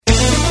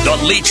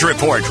The Leach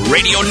Report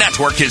Radio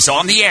Network is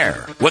on the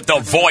air with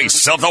the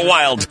voice of the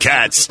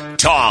Wildcats,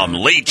 Tom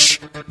Leach.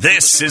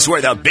 This is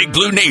where the Big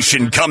Blue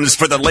Nation comes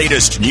for the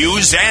latest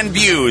news and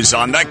views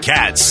on the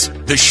Cats.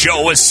 The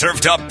show is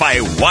served up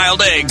by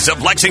Wild Eggs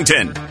of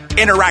Lexington.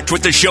 Interact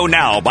with the show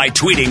now by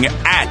tweeting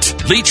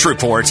at Leach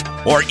Report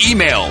or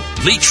email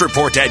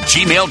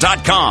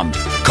leachreport@gmail.com.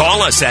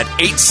 Call us at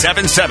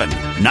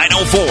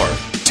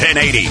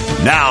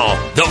 877-904-1080.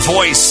 Now, the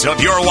voice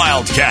of your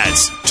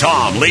Wildcats,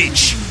 Tom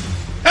Leach.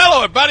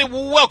 Hello, everybody.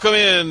 Welcome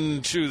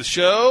in to the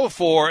show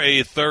for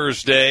a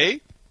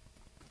Thursday.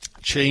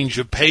 Change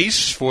of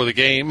pace for the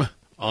game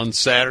on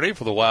Saturday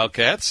for the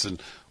Wildcats.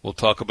 And we'll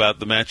talk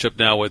about the matchup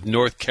now with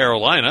North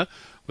Carolina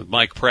with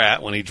Mike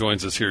Pratt when he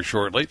joins us here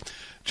shortly.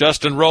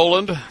 Justin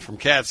Rowland from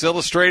Cats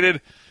Illustrated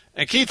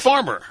and Keith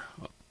Farmer,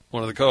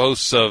 one of the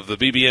co-hosts of the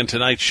BBN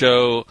Tonight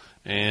Show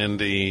and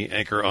the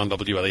anchor on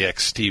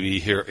WLEX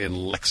TV here in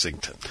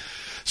Lexington.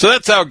 So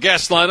that's our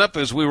guest lineup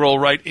as we roll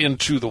right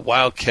into the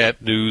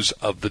Wildcat news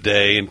of the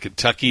day. And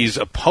Kentucky's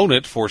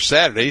opponent for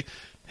Saturday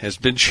has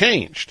been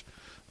changed.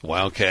 The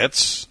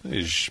Wildcats,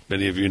 as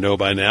many of you know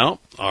by now,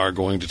 are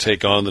going to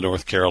take on the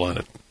North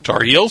Carolina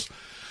Tar Heels.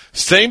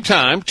 Same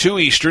time, 2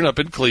 Eastern up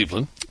in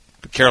Cleveland.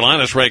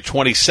 Carolina's ranked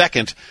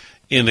 22nd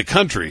in the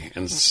country,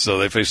 and so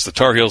they face the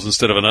Tar Heels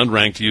instead of an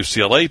unranked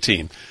UCLA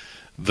team.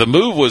 The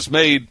move was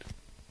made,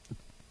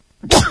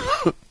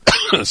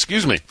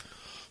 excuse me,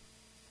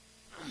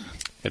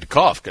 had to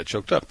cough, got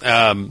choked up,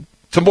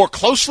 to more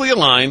closely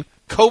align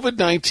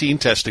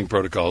COVID-19 testing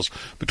protocols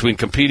between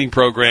competing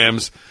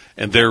programs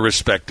and their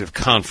respective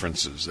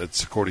conferences.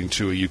 That's according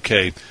to a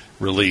UK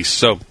release.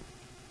 So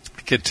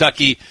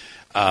Kentucky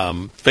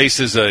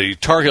faces a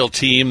Tar Heel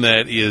team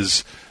that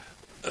is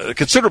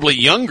considerably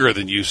younger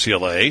than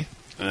UCLA.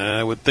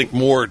 I would think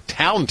more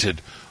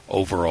talented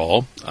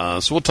overall.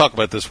 So we'll talk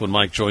about this when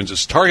Mike joins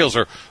us. Tar Heels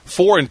are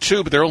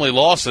 4-2, but their only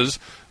losses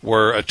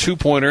were a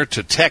 2-pointer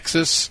to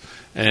Texas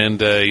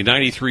and a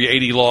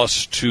 93-80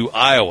 loss to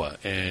Iowa.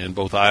 And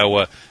both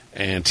Iowa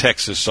and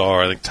Texas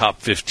are, I think,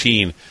 top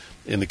 15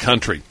 in the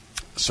country.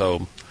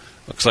 So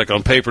looks like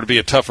on paper to be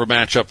a tougher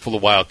matchup for the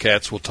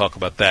Wildcats. We'll talk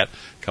about that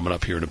coming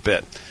up here in a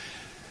bit.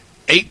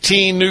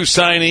 18 new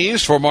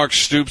signees for Mark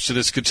Stoops and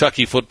his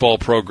Kentucky football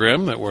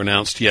program that were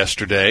announced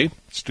yesterday.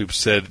 Stoops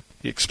said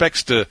he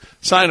expects to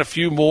sign a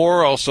few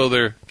more. Also,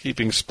 they're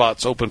keeping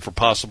spots open for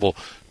possible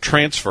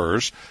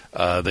transfers.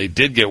 They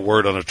did get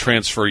word on a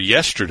transfer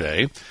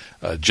yesterday.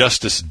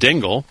 Justice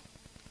Dingle,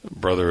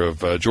 brother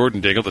of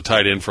Jordan Dingle, the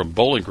tight end from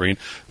Bowling Green.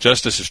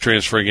 Justice is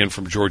transferring in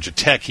from Georgia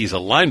Tech. He's a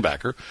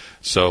linebacker,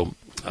 so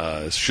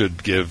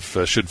should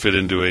fit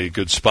into a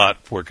good spot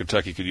where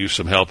Kentucky could use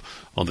some help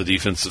on the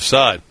defensive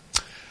side.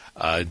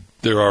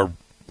 There are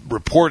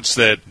reports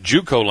that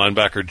JUCO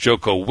linebacker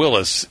Joko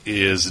Willis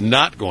is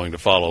not going to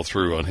follow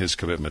through on his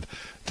commitment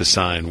to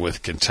sign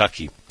with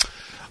Kentucky.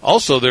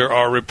 Also, there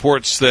are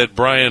reports that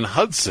Brian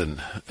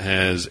Hudson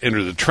has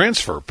entered the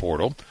transfer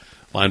portal.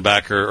 An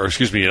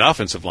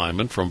offensive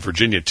lineman from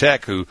Virginia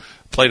Tech who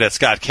played at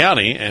Scott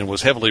County and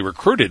was heavily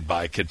recruited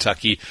by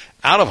Kentucky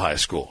out of high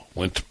school.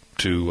 Went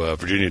to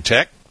Virginia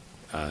Tech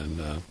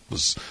and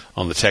was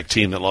on the Tech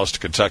team that lost to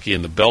Kentucky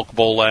in the Belk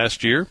Bowl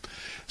last year.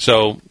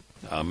 So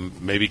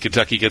maybe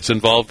Kentucky gets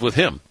involved with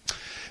him.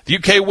 The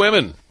UK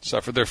women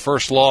suffered their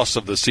first loss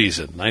of the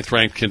season.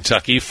 9th-ranked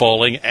Kentucky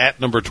falling at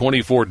number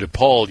 24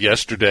 DePaul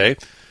yesterday,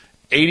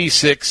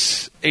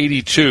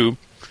 86-82.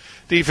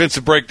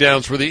 Defensive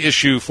breakdowns were the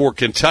issue for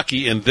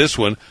Kentucky in this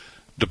one.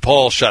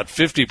 DePaul shot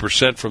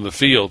 50% from the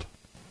field,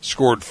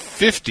 scored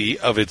 50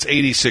 of its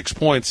 86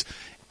 points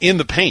in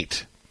the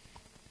paint.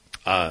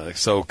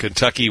 So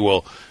Kentucky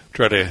will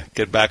try to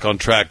get back on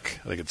track.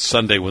 I think it's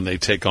Sunday when they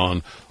take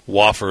on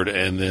Wofford,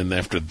 and then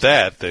after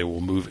that they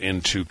will move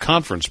into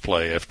conference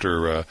play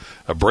after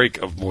a break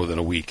of more than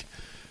a week.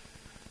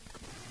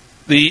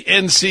 The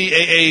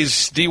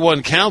NCAA's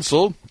D1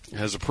 Council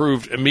has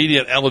approved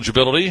immediate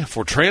eligibility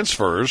for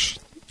transfers.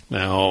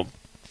 Now,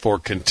 for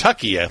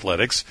Kentucky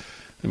athletics,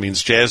 it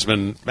means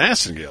Jasmine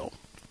Massengill,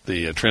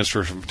 the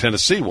transfer from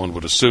Tennessee, one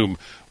would assume,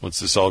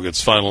 once this all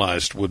gets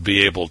finalized, would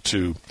be able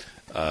to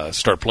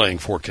start playing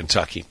for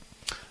Kentucky.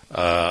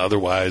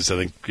 Otherwise, I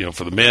think,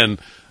 for the men,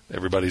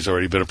 everybody's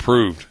already been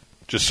approved.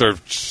 Just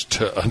serves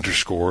to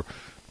underscore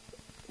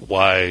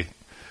why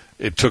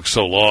it took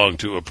so long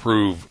to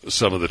approve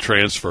some of the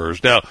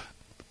transfers. Now,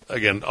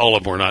 again, all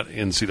of them were not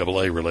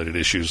NCAA-related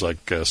issues like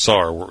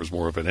SAR, where it was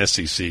more of an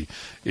SEC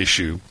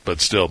issue,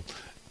 but still,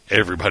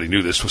 everybody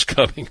knew this was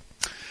coming.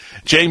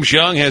 James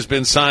Young has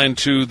been signed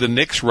to the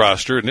Knicks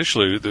roster.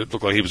 Initially, it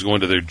looked like he was going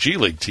to their G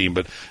League team,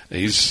 but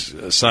he's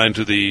signed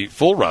to the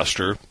full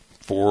roster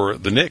for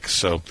the Knicks.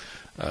 So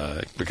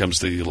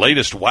becomes the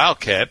latest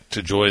Wildcat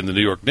to join the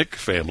New York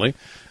Knicks family.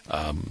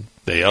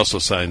 They also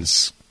signed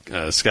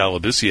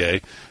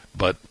Scalabissier,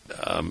 but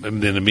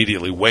and then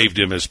immediately waived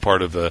him as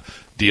part of a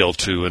deal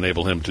to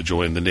enable him to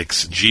join the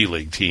Knicks G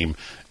League team,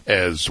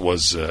 as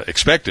was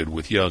expected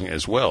with Young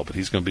as well. But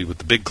he's going to be with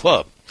the big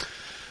club.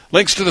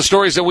 Links to the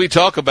stories that we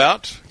talk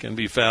about can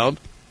be found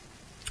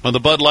on the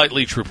Bud Light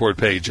Leach Report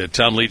page at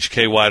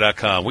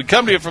TomLeachKY.com. We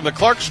come to you from the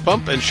Clark's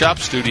Pump and Shop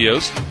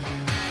Studios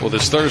for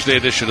this Thursday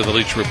edition of the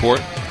Leach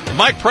Report.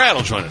 Mike Pratt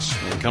will join us.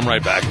 We'll come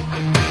right back.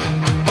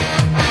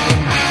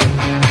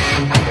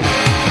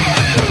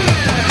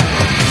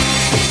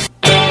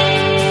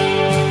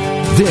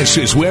 This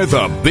is where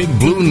the Big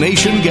Blue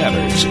Nation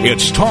gathers.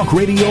 It's Talk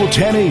Radio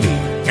 1080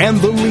 and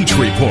the Leach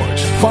Report,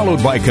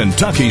 followed by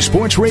Kentucky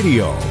Sports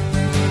Radio.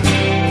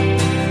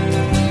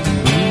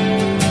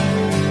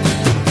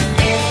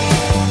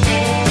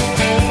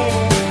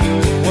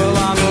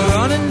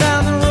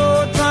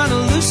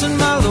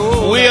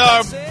 We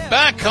are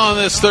back on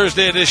this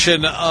Thursday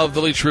edition of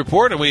the Leach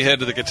Report, and we head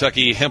to the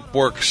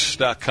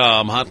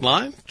KentuckyHempWorks.com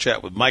hotline.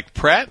 Chat with Mike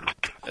Pratt,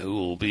 who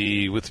will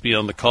be with me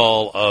on the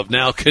call of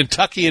now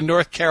Kentucky and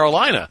North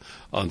Carolina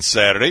on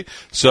Saturday.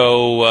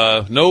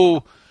 So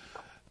no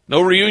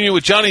reunion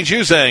with Johnny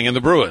Juzang and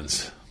the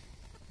Bruins.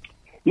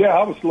 Yeah,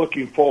 I was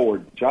looking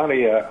forward.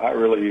 Johnny, I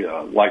really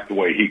liked the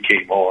way he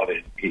came on,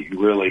 and he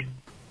really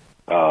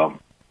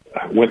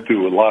went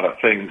through a lot of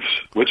things,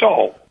 which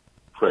all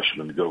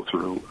freshmen go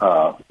through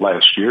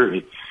last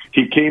year.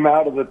 He came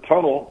out of the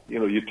tunnel. You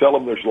know, you tell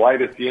him there's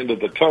light at the end of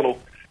the tunnel.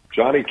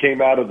 Johnny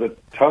came out of the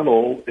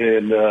tunnel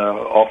in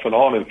off and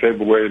on in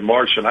February and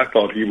March, and I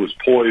thought he was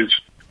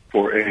poised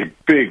for a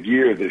big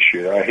year this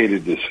year. I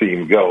hated to see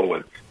him go.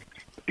 And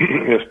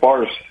as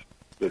far as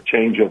the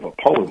change of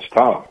opponents,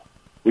 Tom,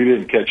 we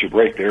didn't catch a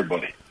break there,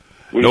 buddy.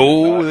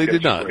 No, they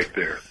did not. Break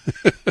there.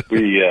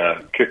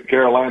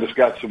 Carolina's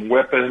got some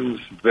weapons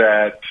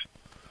that,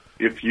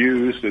 if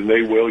used, and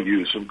they will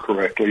use them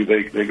correctly,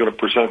 they're going to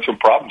present some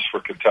problems for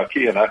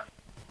Kentucky. And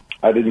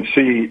I didn't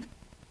see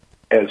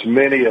as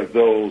many of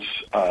those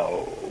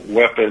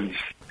weapons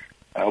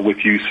with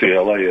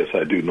UCLA as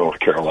I do North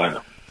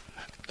Carolina.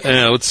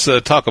 Let's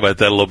talk about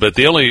that a little bit.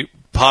 The only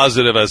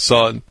positive I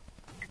saw in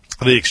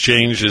the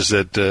exchange is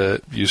that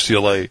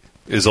UCLA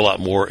is a lot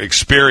more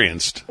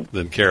experienced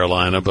than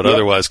Carolina, but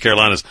otherwise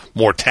Carolina's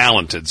more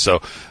talented.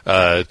 So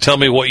tell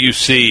me what you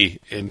see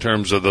in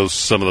terms of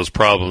some of those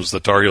problems the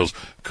Tar Heels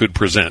could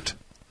present.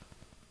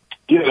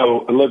 You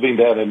know, living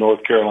down in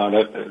North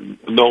Carolina,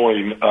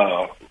 knowing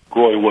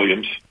Roy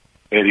Williams,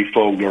 Eddie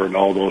Fogler, and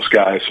all those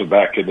guys from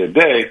back in the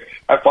day,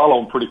 I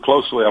follow them pretty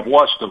closely. I've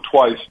watched them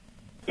twice.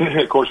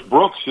 Of course,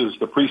 Brooks is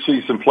the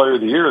preseason player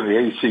of the year in the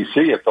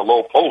ACC at the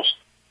low post.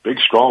 Big,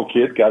 strong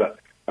kid.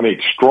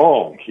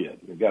 Strong kid.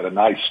 They got a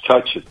nice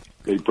touch.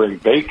 They bring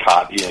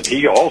Baycott in.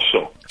 He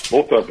also,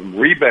 both of them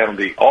rebound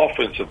the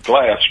offensive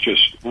glass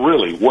just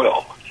really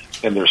well.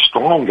 And they're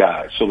strong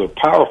guys, so they're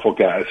powerful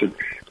guys. And,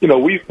 you know,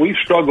 we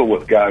struggle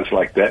with guys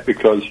like that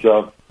because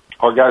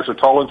our guys are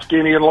tall and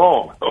skinny and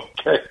long,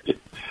 okay?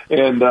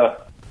 And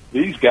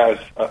these guys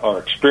are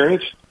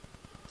experienced.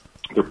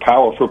 They're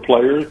powerful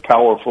players.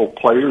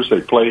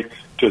 They play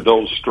to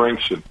those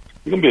strengths. And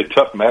it's going to be a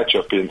tough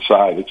matchup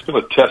inside. It's going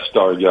to test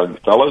our young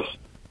fellas.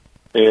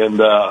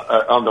 And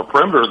on the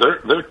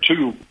perimeter, they're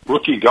two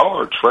rookie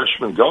guards,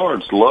 freshman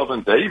guards, Love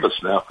and Davis.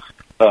 Now,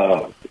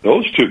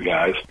 those two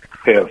guys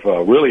have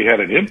really had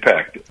an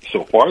impact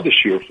so far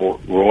this year for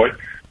Roy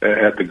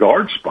at the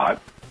guard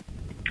spot.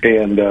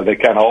 And they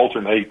kind of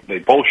alternate. They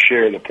both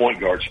share the point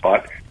guard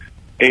spot.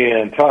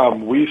 And,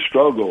 Tom, we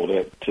struggled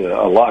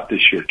a lot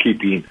this year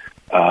keeping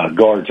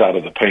guards out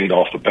of the paint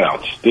off the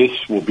bounce. This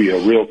will be a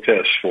real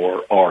test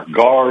for our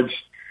guards.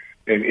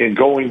 And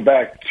going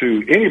back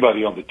to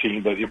anybody on the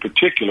team, but in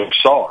particular,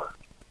 Sarr,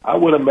 I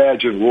would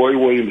imagine Roy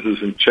Williams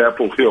is in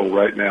Chapel Hill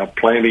right now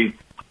planning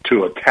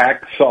to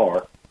attack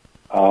Sarr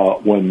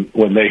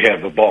when they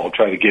have the ball,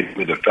 try to get him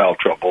into foul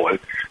trouble. And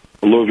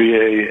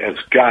Olivier has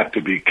got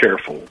to be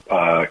careful.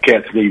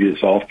 Cats need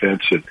his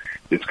offense, and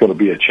it's going to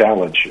be a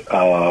challenge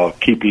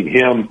keeping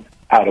him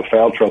out of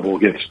foul trouble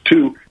against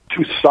two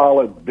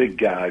solid big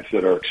guys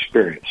that are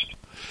experienced.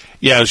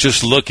 Yeah, I was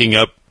just looking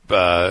up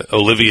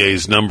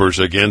Olivier's numbers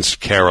against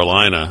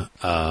Carolina,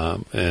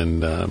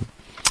 and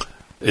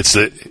it's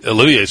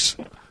Olivier's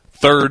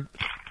third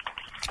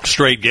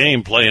straight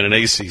game playing an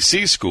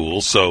ACC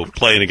school, so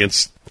playing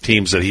against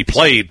teams that he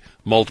played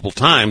multiple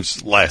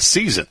times last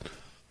season.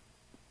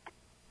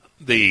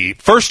 The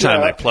first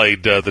time they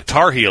played the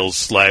Tar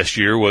Heels last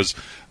year was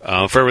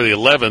February the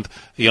 11th.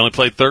 He only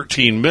played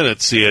 13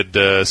 minutes. He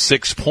had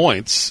 6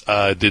 points.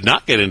 Did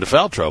not get into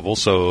foul trouble,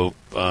 so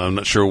I'm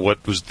not sure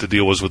what the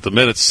deal was with the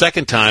minutes.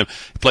 Second time,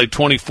 he played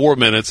 24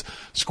 minutes,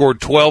 scored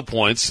 12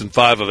 points and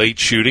 5 of 8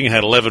 shooting,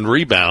 had 11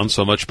 rebounds,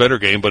 so a much better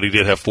game, but he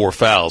did have 4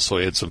 fouls, so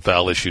he had some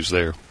foul issues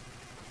there.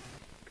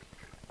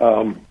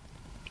 The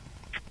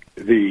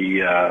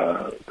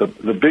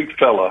big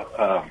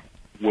fella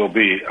will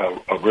be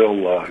a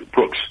real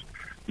Brooks,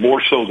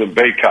 more so than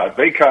Baycott.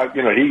 Baycott,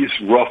 you know, he's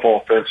rough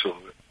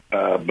offensively,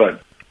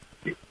 but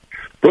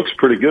Brooks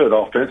pretty good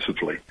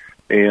offensively,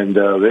 and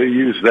they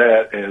use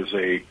that as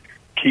a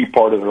key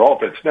part of their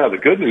offense. Now, the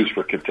good news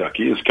for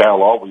Kentucky is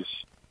Cal always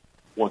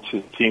wants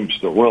his teams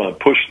to run,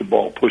 push the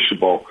ball.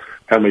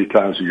 How many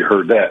times have you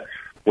heard that?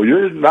 Well,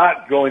 you're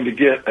not going to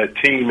get a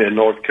team in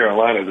North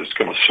Carolina that's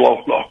going to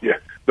slow along you.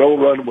 They'll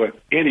run with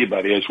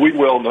anybody, as we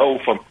well know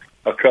from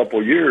a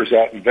couple years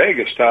out in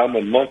Vegas, Tom,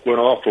 when Monk went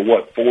off for,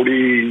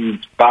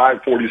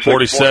 45, 46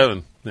 47,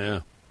 points? yeah.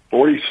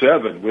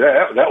 47.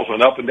 That was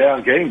an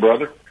up-and-down game,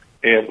 brother.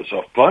 And it was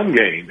a fun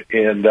game.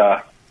 And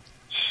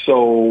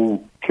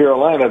so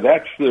Carolina,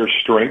 that's their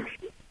strength.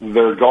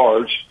 Their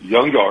guards,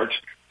 young guards,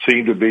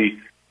 seem to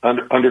be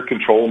under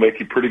control,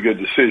 making pretty good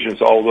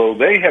decisions, although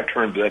they have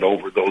turned that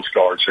over, those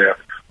guards have,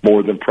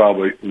 more than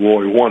probably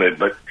Roy wanted.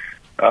 But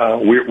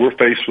we're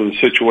faced with a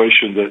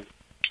situation that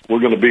we're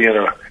going to be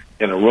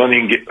in a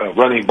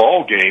running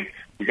ball game.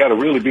 We got to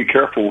really be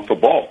careful with the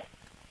ball.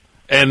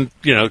 And,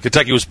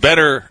 Kentucky was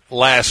better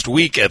last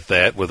week at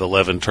that with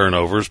 11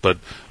 turnovers, but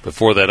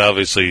before that,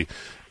 obviously,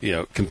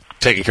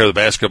 taking care of the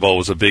basketball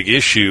was a big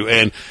issue.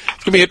 And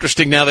it's going to be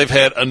interesting now they've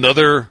had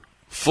another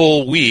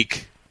full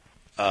week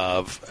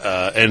of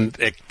and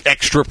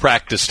extra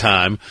practice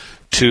time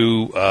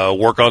to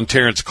work on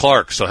Terrence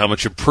Clark. So how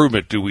much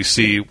improvement do we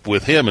see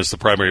with him as the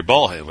primary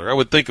ball handler? I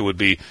would think it would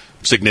be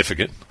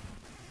significant.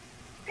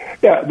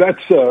 Yeah,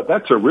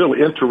 that's a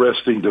really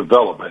interesting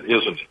development,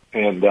 isn't it?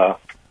 And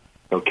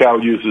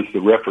Cal uses the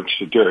reference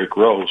to Derrick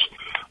Rose.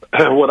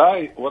 What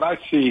I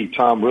see,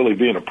 Tom, really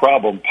being a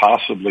problem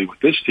possibly with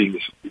this team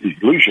is you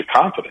lose your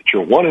confidence.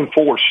 You're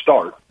 1-4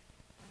 start.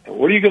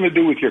 What are you going to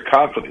do with your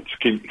confidence?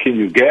 Can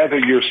you gather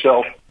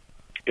yourself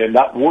and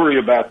not worry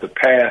about the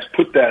past,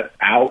 put that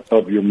out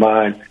of your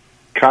mind,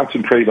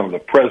 concentrate on the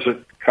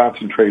present,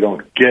 concentrate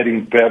on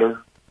getting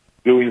better,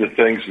 doing the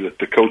things that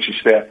the coaching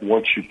staff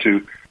wants you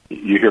to.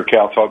 You hear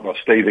Cal talk about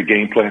stay the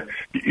game plan.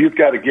 You've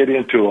got to get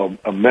into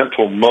a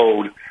mental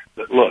mode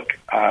that, look,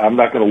 I'm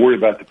not going to worry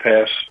about the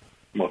past.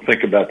 I'm going to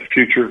think about the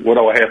future. What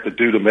do I have to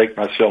do to make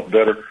myself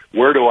better?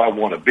 Where do I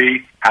want to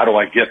be? How do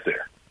I get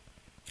there?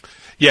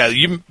 Yeah,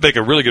 you make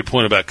a really good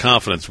point about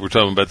confidence. We were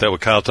talking about that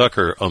with Kyle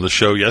Tucker on the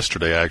show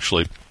yesterday,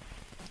 actually,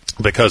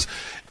 because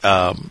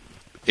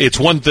it's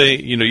one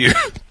thing, you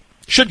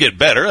should get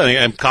better.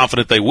 I'm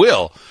confident they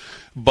will,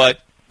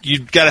 but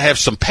you've got to have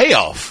some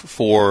payoff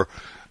for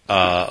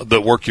the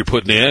work you're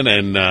putting in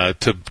and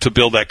to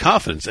build that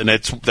confidence, and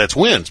that's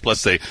wins.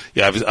 Plus, they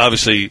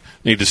obviously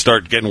need to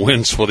start getting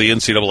wins for the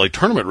NCAA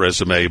tournament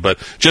resume, but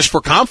just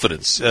for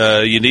confidence,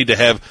 you need to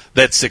have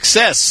that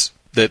success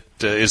that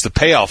is the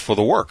payoff for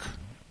the work.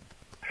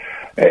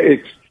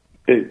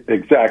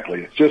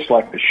 Exactly. It's just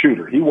like the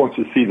shooter. He wants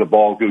to see the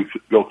ball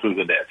go through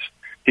the nets.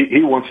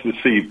 He wants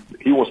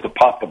to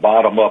pop the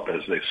bottom up,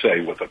 as they say,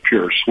 with a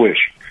pure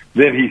swish.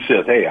 Then he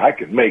says, hey, I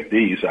can make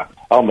these.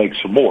 I'll make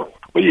some more.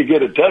 Well, you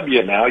get a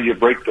W now. You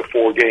break the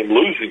 4-game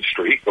losing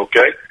streak,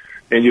 okay?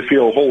 And you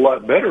feel a whole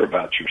lot better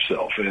about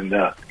yourself. And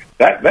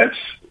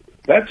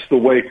that's the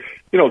way,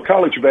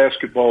 college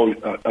basketball,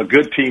 a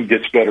good team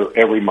gets better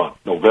every month,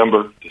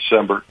 November,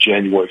 December,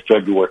 January,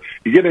 February.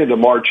 You get into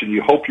March and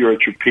you hope you're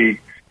at your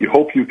peak. You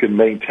hope you can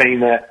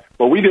maintain that.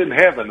 But we didn't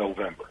have a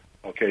November,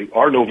 okay?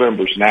 Our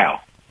November's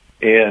now.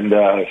 And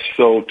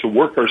so to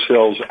work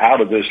ourselves out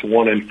of this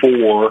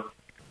 1-4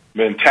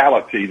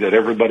 mentality that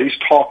everybody's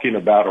talking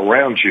about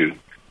around you,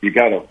 you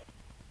got to,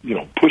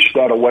 push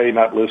that away,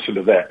 not listen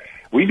to that.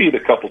 We need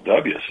a couple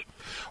W's.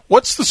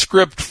 What's the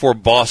script for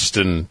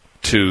Boston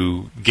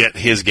to get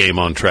his game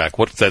on track?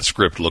 What does that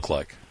script look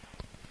like?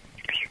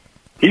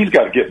 He's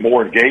got to get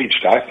more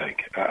engaged, I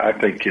think. I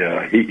think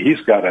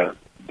he's got to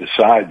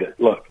decide that,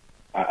 look,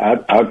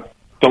 I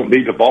don't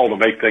need the ball to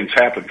make things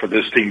happen for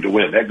this team to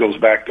win. That goes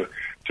back to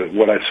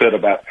what I said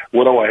about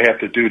what do I have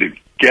to do to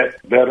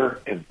get better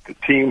and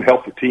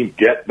help the team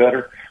get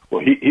better.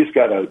 Well, he's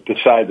got to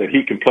decide that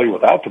he can play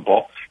without the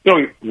ball. He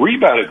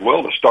rebounded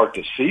well to start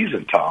the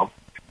season, Tom.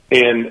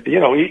 And,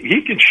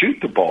 he can shoot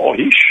the ball.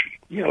 He's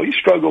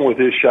struggling with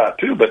his shot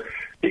too, but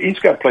he's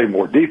got to play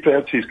more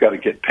defense. He's got to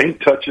get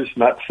paint touches,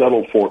 not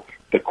settle for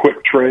the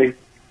quick tray,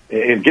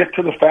 and get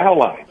to the foul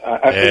line.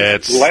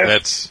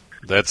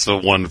 That's the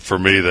one for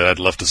me that I'd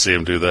love to see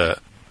him do that.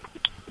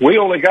 We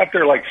only got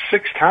there like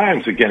 6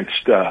 times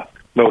against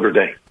Notre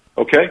Dame,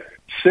 okay?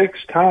 6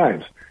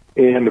 times.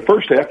 In the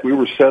first half, we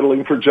were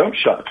settling for jump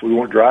shots. We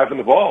weren't driving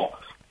the ball.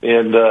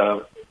 And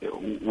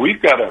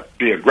we've got to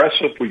be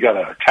aggressive. We've got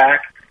to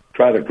attack,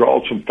 try to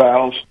draw some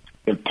fouls.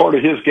 And part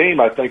of his game,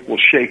 I think, will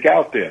shake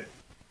out then.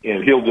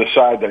 And he'll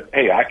decide that,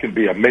 hey, I can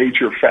be a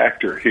major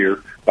factor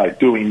here by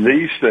doing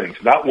these things,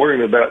 not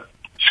worrying about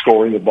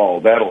scoring the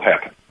ball. That'll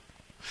happen.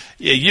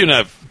 Yeah, you and I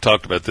have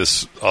talked about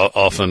this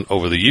often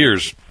over the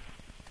years,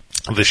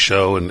 this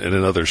show and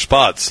in other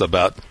spots,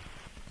 about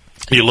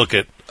you look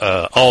at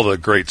all the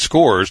great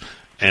scorers,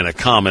 and a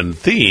common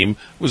theme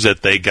was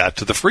that they got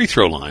to the free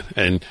throw line.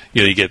 And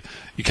you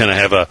kind of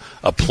have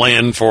a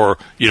plan for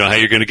how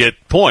you're going to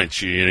get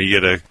points. You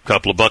get a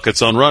couple of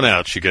buckets on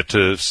runouts. You get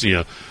to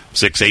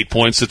 6-8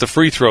 points at the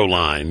free throw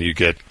line. You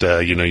get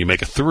you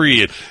make a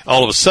 3, and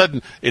all of a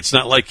sudden it's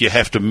not like you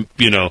have to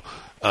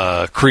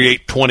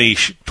create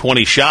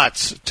 20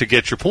 shots to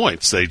get your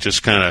points. They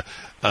just kind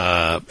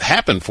of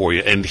happen for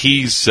you. And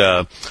he's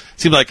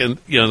seemed like in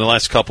the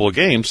last couple of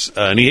games,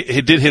 and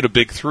he did hit a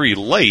big 3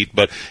 late,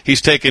 but he's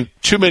taken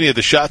too many of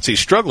the shots he's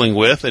struggling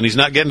with, and he's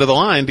not getting to the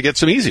line to get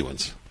some easy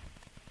ones.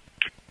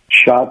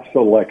 Shot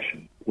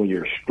selection. when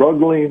you're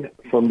struggling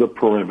from the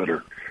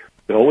perimeter,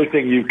 the only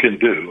thing you can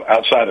do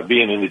outside of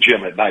being in the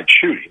gym at night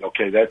shooting,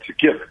 okay, that's a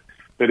given.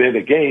 But in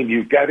a game,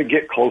 you've got to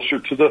get closer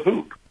to the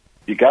hoop.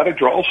 You got to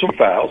draw some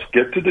fouls,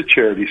 get to the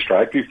charity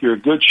stripe. If you're a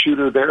good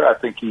shooter there, I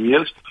think he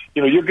is,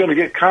 you're going to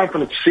get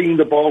confidence seeing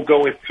the ball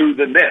going through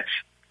the nets.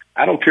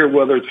 I don't care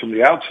whether it's from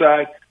the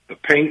outside, the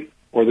paint,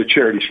 or the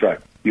charity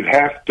stripe. You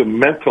have to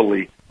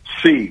mentally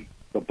see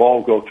the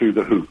ball go through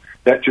the hoop.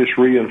 That just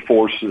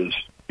reinforces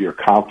your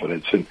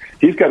confidence. And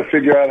he's got to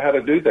figure out how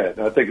to do that.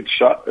 And I think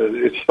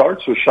it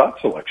starts with shot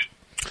selection.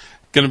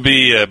 Going to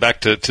be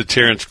back to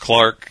Terrence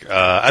Clark.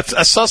 I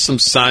saw some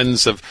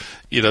signs of,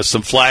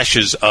 some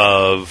flashes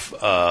of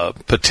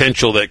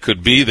potential that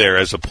could be there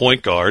as a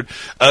point guard.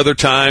 Other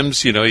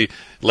times, he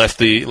left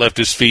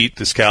his feet,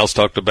 the scouts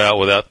talked about,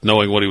 without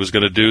knowing what he was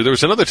going to do. There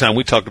was another time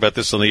we talked about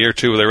this on the air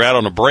too, where they were out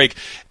on a break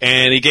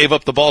and he gave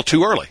up the ball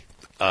too early.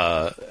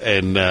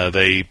 And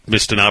they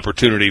missed an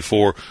opportunity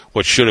for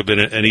what should have been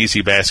an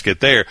easy basket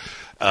there.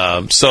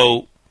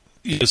 So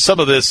some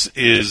of this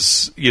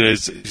is,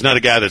 he's not a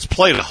guy that's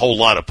played a whole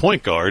lot of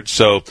point guard.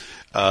 So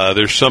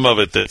there's some of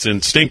it that's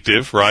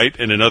instinctive, right?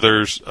 And in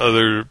other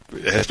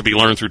it has to be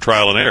learned through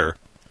trial and error.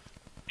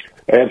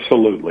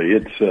 Absolutely.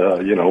 It's,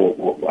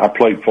 I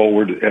played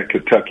forward at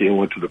Kentucky and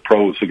went to the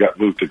pros and got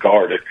moved to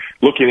guard.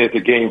 Looking at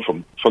the game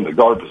from the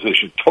guard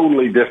position,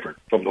 totally different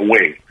from the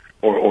wing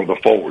or the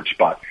forward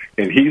spot.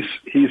 And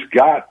he's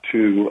got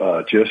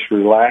to just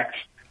relax,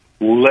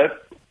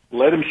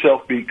 let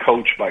himself be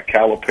coached by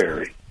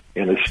Calipari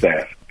and his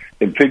staff,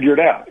 and figure it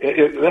out.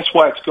 That's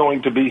why it's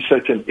going to be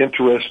such an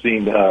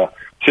interesting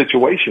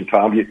situation,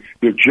 Tom.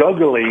 You're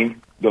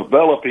juggling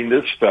developing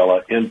this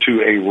fella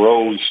into a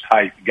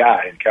Rose-type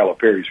guy, in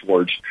Calipari's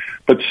words,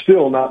 but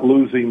still not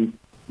losing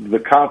the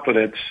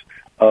confidence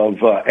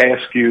of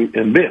Askew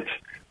and Mintz.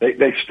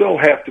 They still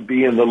have to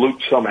be in the loop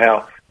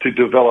somehow to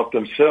develop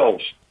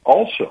themselves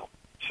also.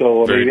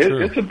 So,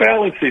 it's a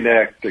balancing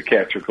act the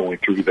Cats are going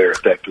through there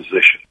at that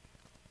position.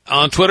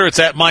 On Twitter, it's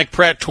at Mike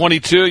Pratt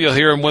 22. You'll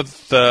hear him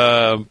with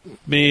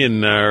me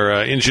and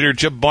our engineer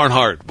Jim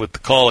Barnhart with the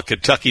call of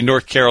Kentucky,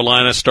 North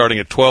Carolina, starting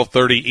at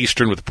 12:30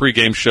 Eastern with the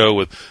pregame show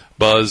with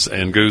Buzz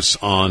and Goose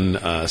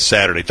on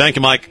Saturday. Thank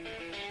you, Mike.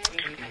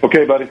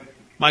 Okay, buddy.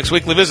 Mike's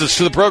weekly visits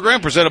to the program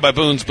presented by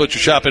Boone's Butcher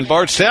Shop in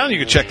Bardstown. You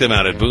can check them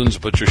out at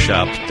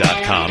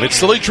boonesbutchershop.com. It's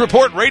the Leach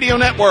Report Radio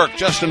Network.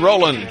 Justin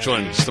Rowland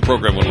joins the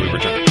program when we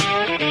return.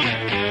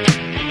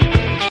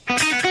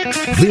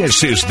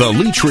 This is the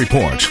Leach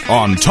Report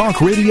on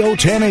Talk Radio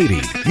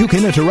 1080. You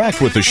can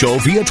interact with the show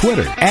via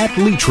Twitter at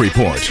Leach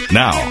Report.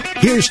 Now,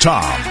 here's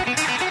Tom.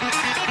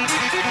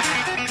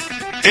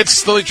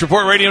 It's the Leach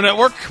Report Radio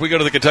Network. We go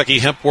to the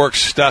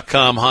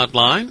KentuckyHempWorks.com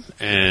hotline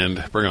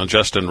and bring on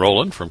Justin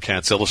Rowland from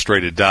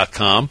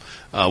CatsIllustrated.com.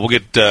 We'll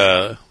get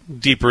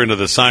deeper into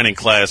the signing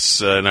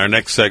class in our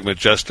next segment,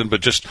 Justin,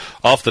 but just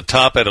off the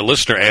top, I had a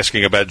listener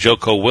asking about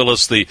Joko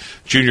Willis, the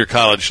junior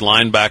college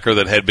linebacker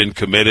that had been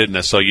committed, and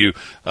I saw you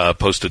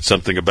posted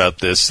something about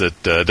this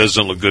that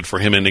doesn't look good for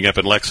him ending up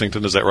in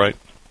Lexington. Is that right?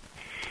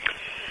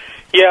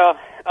 Yeah.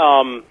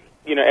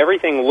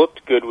 Everything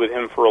looked good with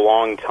him for a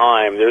long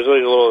time. There's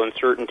always a little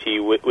uncertainty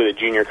with a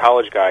junior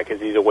college guy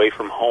because he's away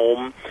from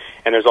home,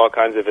 and there's all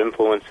kinds of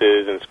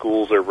influences, and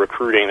schools are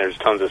recruiting. There's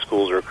tons of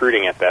schools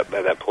recruiting at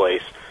that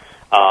place.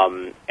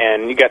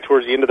 And you got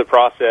towards the end of the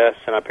process,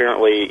 and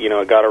apparently,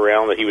 it got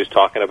around that he was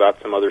talking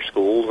about some other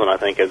schools, and I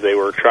think as they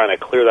were trying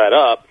to clear that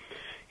up,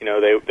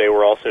 they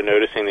were also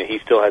noticing that he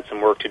still had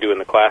some work to do in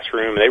the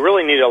classroom. They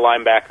really needed a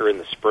linebacker in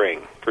the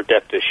spring for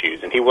depth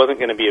issues, and he wasn't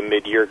going to be a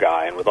mid-year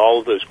guy. And with all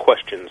of those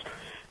questions,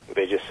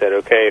 they just said,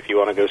 okay, if you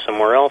want to go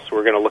somewhere else,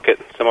 we're going to look at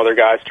some other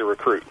guys to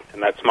recruit.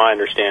 And that's my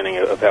understanding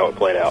of how it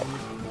played out.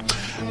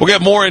 We'll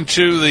get more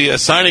into the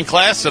signing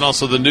class and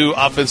also the new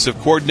offensive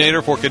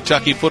coordinator for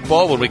Kentucky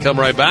football when we come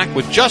right back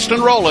with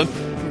Justin Rowland,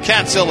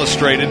 Cats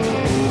Illustrated.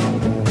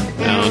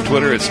 Now on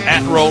Twitter, it's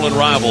at Rowland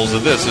Rivals,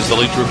 and this is the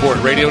Leach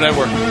Report Radio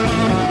Network.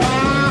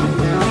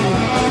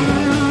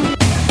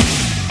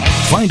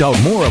 Find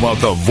out more about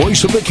the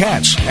voice of the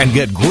Cats and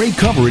get great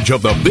coverage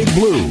of the Big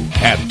Blue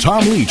at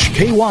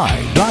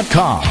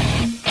TomLeachKY.com.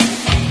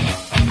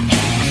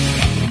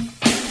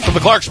 From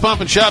the Clark's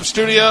Pump and Shop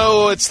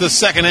studio, it's the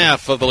second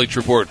half of the Leach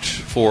Report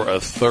for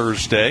a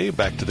Thursday.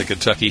 Back to the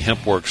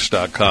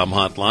KentuckyHempWorks.com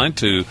hotline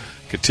to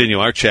continue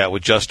our chat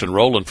with Justin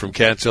Rowland from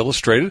Cats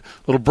Illustrated. A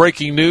little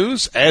breaking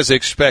news. As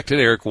expected,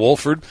 Eric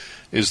Wolford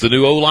is the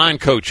new O-line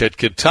coach at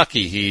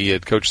Kentucky. He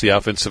had coached the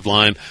offensive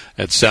line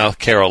at South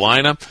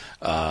Carolina.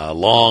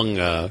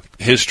 Long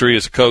history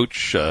as a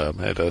coach.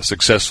 Had a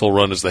successful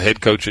run as the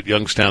head coach at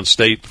Youngstown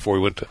State before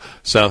he went to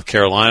South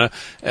Carolina.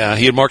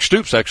 He and Mark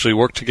Stoops actually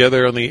worked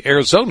together on the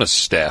Arizona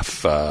staff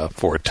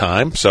for a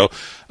time. So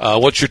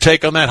what's your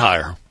take on that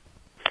hire?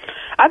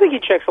 I think he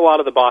checks a lot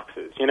of the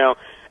boxes.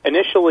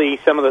 initially,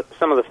 some of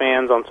the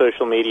fans on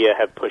social media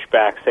have pushed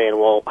back, saying,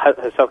 "Well,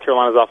 has South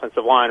Carolina's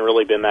offensive line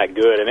really been that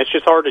good?" And it's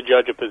just hard to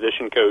judge a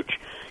position coach,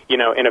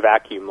 in a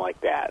vacuum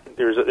like that.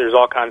 There's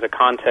all kinds of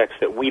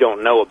context that we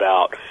don't know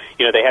about.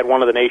 They had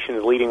one of the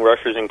nation's leading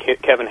rushers in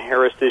Kevin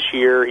Harris this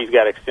year. He's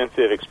got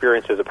extensive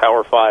experience as a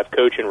Power 5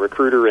 coach and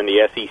recruiter in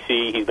the SEC.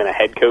 He's been a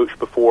head coach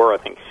before. I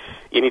think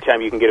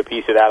anytime you can get a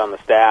piece of that on the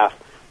staff,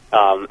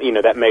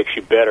 that makes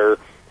you better.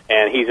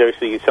 And he's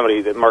obviously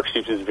somebody that Mark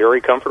Stoops is very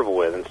comfortable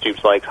with, and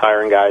Stoops likes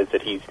hiring guys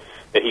that he's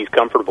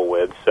comfortable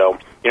with. So,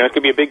 it's going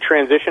to be a big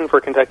transition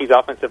for Kentucky's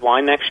offensive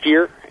line next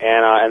year,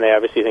 and they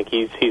obviously think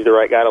he's the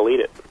right guy to lead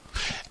it.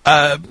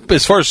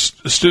 As far as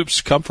Stoops'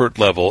 comfort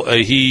level,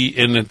 he,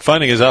 in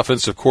finding his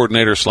offensive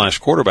coordinator /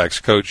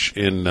 quarterbacks coach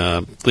in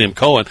Liam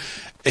Cohen,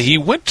 he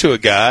went to a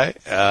guy,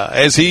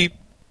 as he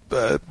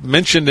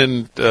mentioned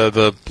in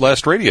the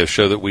last radio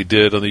show that we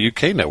did on the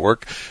UK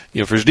network,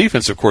 for his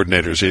defensive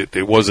coordinators.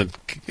 It wasn't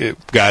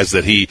guys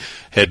that he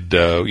had,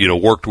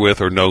 worked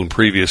with or known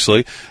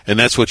previously, and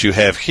that's what you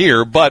have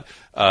here. But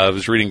I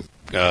was reading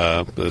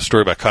the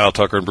story about Kyle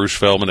Tucker and Bruce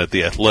Feldman at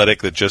The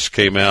Athletic that just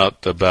came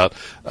out about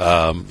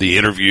the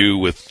interview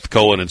with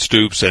Cohen and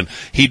Stoops, and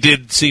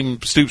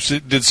Stoops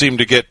did seem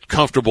to get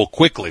comfortable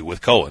quickly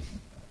with Cohen.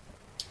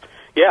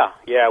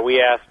 Yeah,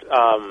 we asked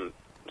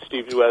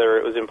Stoops whether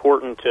it was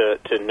important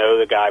to know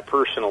the guy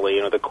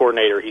personally, the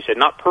coordinator. He said,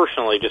 not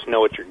personally, just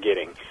know what you're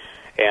getting.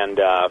 And,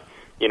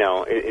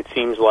 it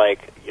seems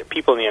like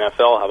people in the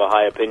NFL have a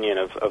high opinion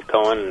of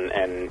Cohen,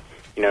 and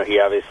he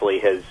obviously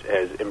has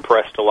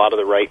impressed a lot of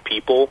the right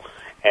people,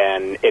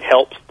 and it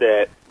helps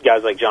that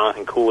guys like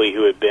Jonathan Cooley,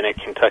 who had been at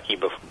Kentucky,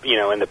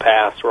 in the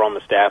past, were on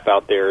the staff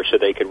out there, so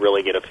they could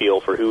really get a feel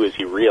for who is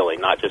he really,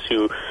 not just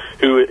who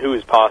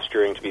is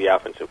posturing to be the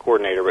offensive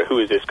coordinator, but who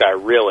is this guy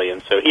really.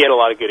 And so he had a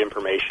lot of good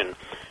information,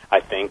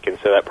 I think, and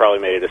so that probably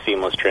made it a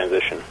seamless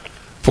transition.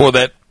 For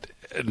that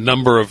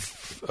number of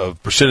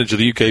percentage of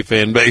the UK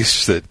fan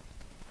base that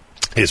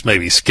is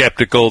maybe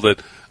skeptical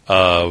that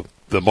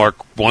the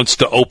Mark wants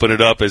to open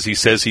it up as he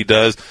says he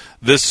does,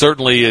 this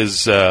certainly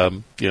is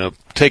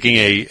taking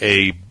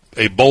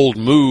a bold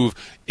move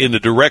in the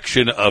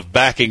direction of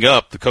backing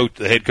up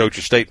the head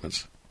coach's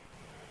statements.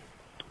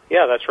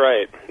 Yeah, that's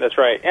right.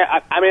 Yeah,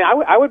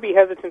 I would be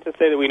hesitant to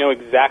say that we know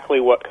exactly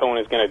what Cohen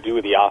is going to do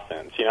with the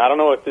offense. I don't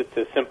know if it's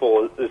as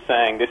simple as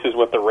saying this is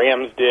what the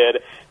Rams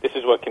did, this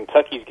is what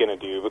Kentucky's going to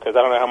do, because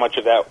I don't know how much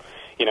of that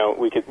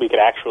we could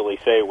actually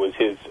say was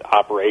his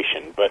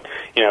operation. But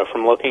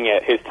from looking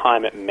at his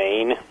time at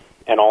Maine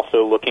and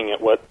also looking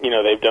at what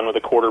they've done with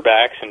the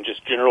quarterbacks and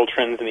just general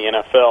trends in the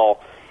NFL,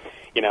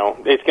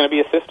 it's going to be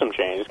a system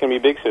change. It's going to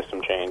be a big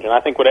system change. And I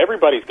think what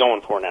everybody's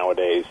going for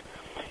nowadays,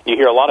 you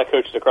hear a lot of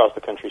coaches across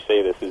the country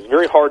say this, is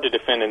very hard to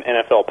defend an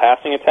NFL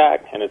passing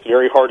attack, and it's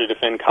very hard to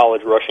defend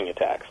college rushing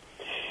attacks.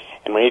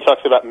 And when he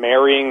talks about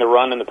marrying the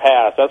run and the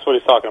pass, that's what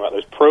he's talking about.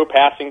 There's pro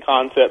passing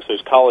concepts,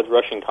 there's college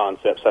rushing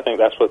concepts. I think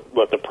that's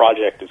what the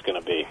project is going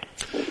to be.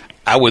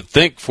 I would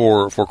think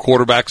for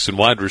quarterbacks and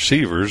wide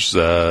receivers,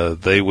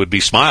 they would be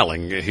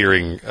smiling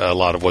hearing a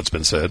lot of what's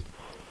been said.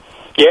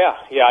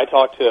 Yeah, I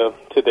talked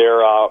to their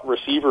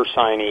receiver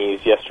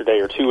signees yesterday,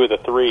 or two of the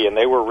three, and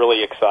they were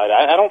really excited.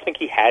 I don't think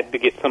he had to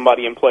get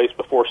somebody in place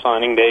before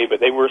signing day, but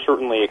they were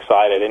certainly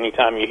excited.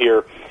 Anytime you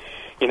hear,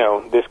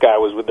 this guy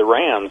was with the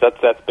Rams,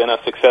 that's been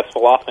a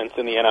successful offense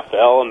in the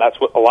NFL, and that's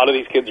what a lot of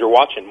these kids are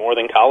watching more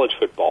than college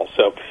football.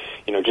 So,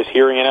 just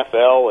hearing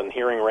NFL and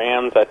hearing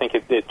Rams, I think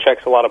it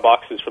checks a lot of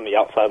boxes from the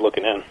outside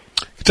looking in.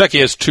 Kentucky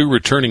has two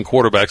returning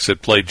quarterbacks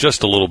that played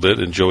just a little bit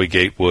in Joey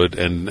Gatewood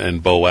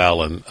and Bo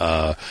Allen.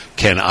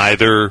 Can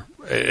either,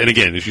 and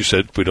again, as you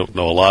said, we don't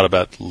know a lot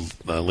about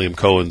Liam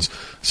Cohen's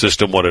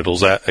system, what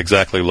it'll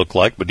exactly look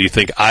like, but do you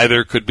think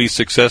either could be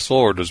successful,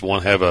 or does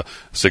one have a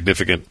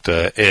significant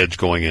edge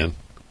going in?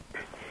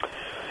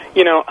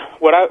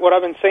 What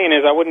I've been saying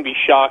is I wouldn't be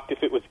shocked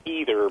if it was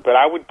either, but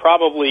I would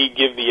probably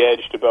give the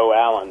edge to Bo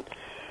Allen,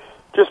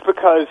 just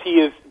because he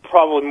is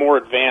probably more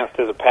advanced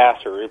as a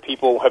passer.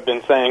 People have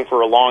been saying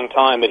for a long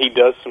time that he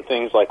does some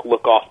things like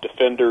look off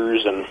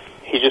defenders, and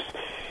he just,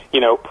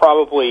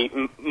 probably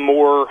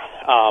more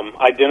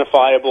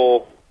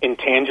identifiable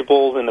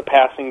intangibles in the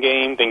passing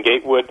game than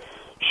Gatewood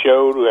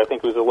showed, who I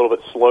think was a little bit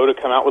slow to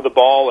come out with the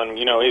ball, and,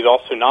 he's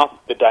also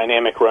not the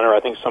dynamic runner I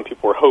think some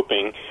people were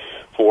hoping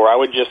for. I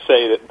would just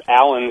say that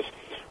Allen's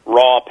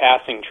raw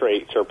passing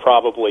traits are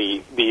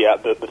probably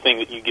the thing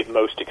that you get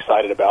most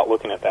excited about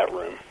looking at that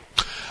room.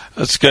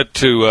 Let's get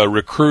to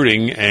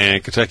recruiting,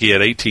 and Kentucky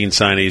had 18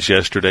 signees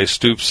yesterday.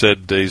 Stoops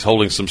said he's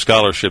holding some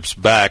scholarships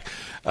back.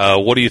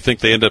 What do you think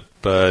they end up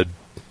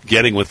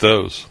getting with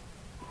those?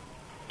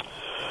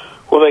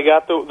 Well, they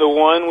got the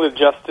one with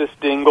Justice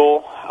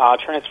Dingle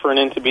transferring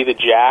in to be the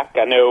Jack.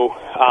 I know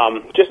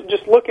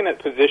just looking at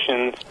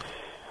positions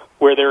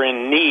where they're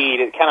in need,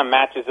 it kind of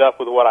matches up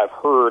with what I've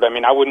heard. I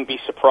mean, I wouldn't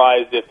be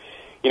surprised if,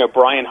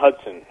 Brian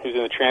Hudson, who's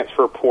in the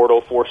transfer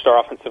portal,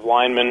 4-star offensive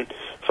lineman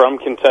from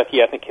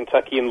Kentucky. I think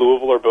Kentucky and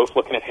Louisville are both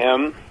looking at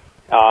him.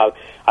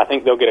 I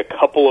think they'll get a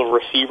couple of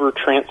receiver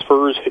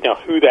transfers.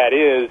 Who that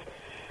is,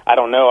 I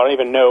don't know. I don't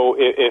even know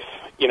if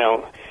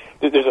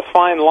there's a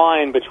fine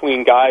line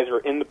between guys who are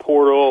in the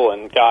portal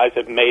and guys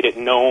have made it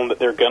known that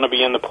they're going to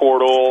be in the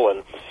portal.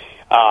 And,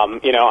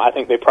 I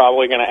think they're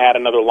probably going to add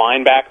another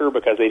linebacker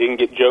because they didn't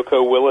get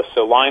Joko Willis.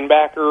 So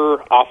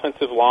linebacker,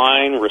 offensive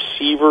line,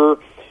 receiver,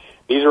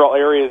 these are all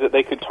areas that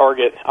they could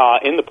target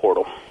in the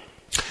portal.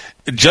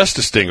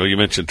 Justice Dingle, you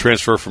mentioned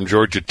transfer from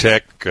Georgia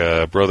Tech,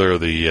 brother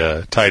of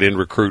the tight end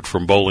recruit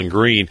from Bowling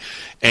Green,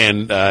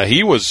 and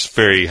he was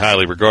very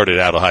highly regarded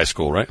out of high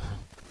school, right?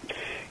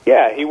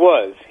 Yeah, he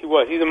was.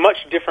 He's a much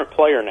different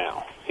player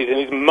now.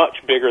 He's much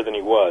bigger than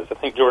he was. I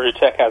think Georgia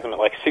Tech has him at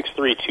like 6'3",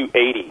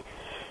 280.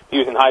 He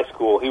was in high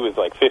school. He was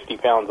like 50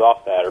 pounds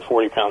off that or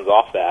 40 pounds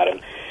off that.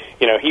 And,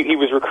 he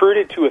was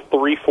recruited to a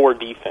 3-4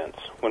 defense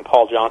when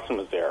Paul Johnson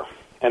was there.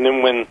 And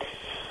then when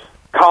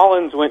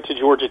Collins went to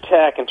Georgia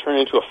Tech and turned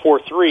into a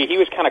 4-3, he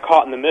was kind of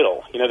caught in the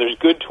middle. There's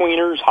good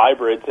tweeners,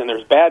 hybrids, and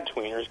there's bad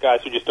tweeners,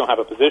 guys who just don't have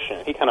a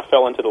position. He kind of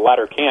fell into the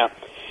latter camp.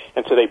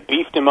 And so they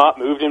beefed him up,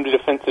 moved him to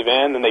defensive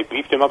end, and they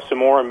beefed him up some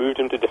more and moved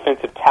him to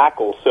defensive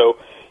tackle. So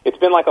it's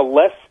been like a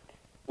less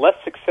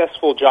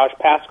successful Josh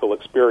Paschal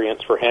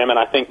experience for him, and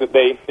I think that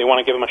they want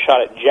to give him a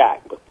shot at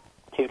Jack, but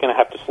he's going to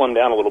have to slim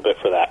down a little bit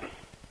for that.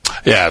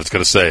 Yeah, I was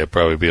going to say it'd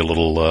probably be a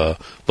little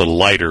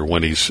lighter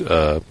when he's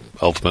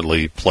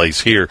ultimately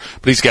plays here,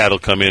 but he's got to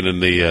come in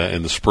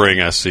the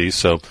spring, I see.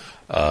 So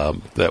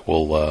that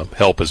will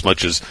help as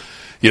much as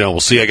we'll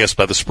see. I guess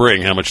by the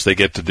spring how much they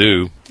get to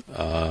do.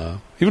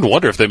 Even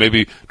wonder if they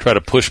maybe try to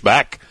push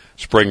back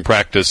spring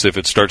practice if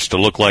it starts to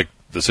look like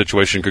the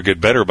situation could get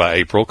better by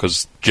April,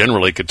 because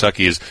generally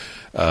Kentucky is,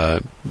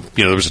 there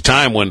was a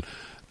time when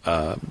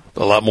a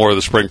lot more of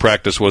the spring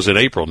practice was in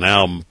April.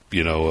 Now,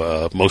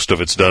 most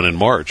of it's done in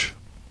March.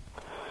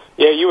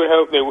 Yeah, you would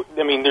hope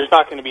there's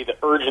not going to be the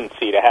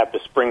urgency to have the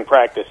spring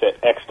practice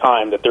at X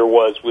time that there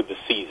was with the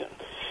season.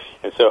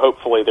 And so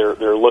hopefully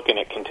they're looking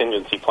at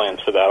contingency plans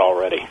for that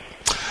already.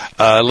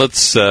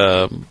 Let's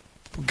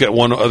get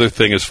one other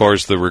thing as far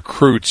as the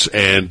recruits,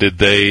 and did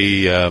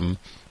they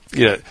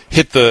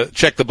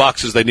check the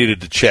boxes they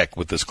needed to check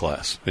with this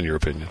class, in your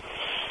opinion?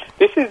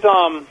 This is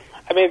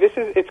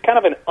it's kind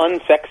of an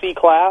unsexy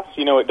class.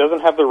 It doesn't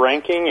have the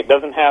ranking, it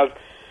doesn't have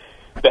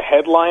the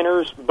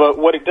headliners, but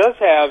what it does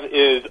have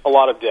is a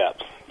lot of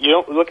depth. You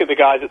don't look at the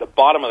guys at the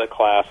bottom of the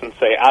class and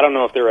say, I don't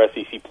know if they're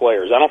SEC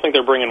players. I don't think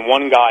they're bringing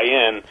one guy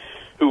in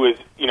who is,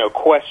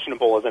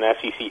 questionable as an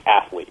SEC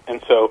athlete.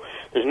 And so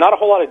there's not a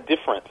whole lot of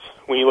difference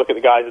when you look at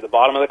the guys at the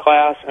bottom of the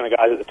class and the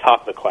guys at the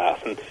top of the class.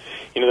 And,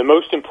 the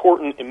most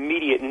important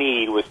immediate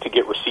need was to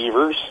get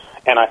receivers.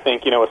 And I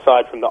think,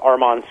 aside from the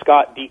Armand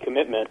Scott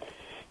decommitment,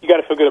 you got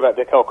to feel good about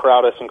Dickel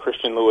Crowdus and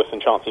Christian Lewis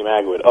and Chauncey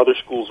Magwood. Other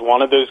schools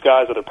wanted those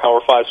guys. Other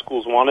Power 5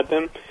 schools wanted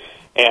them.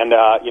 And,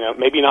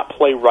 maybe not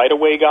play right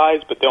away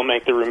guys, but they'll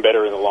make the room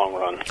better in the long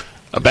run.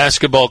 A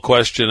basketball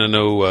question. I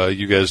know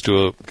you guys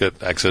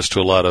get access to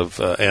a lot of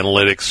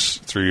analytics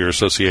through your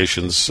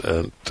associations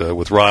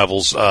with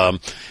Rivals.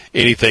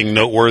 Anything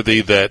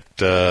noteworthy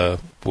that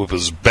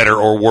was better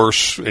or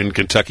worse in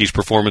Kentucky's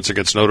performance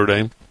against Notre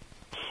Dame?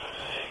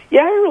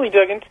 Yeah, I haven't really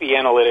dug into the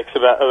analytics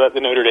about the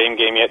Notre Dame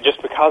game yet,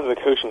 just because of the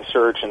coaching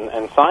search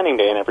and signing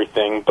day and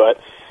everything. But,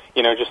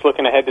 just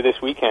looking ahead to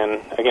this weekend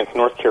against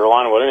North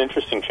Carolina, what an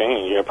interesting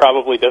change. It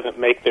probably doesn't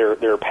make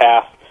their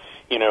path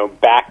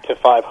back to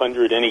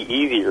 500 any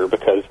easier,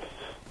 because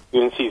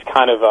UNC's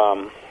kind of,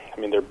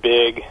 they're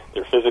big,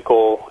 they're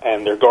physical,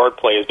 and their guard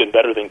play has been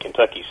better than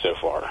Kentucky so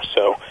far.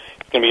 So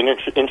it's going to be an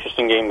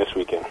interesting game this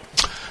weekend.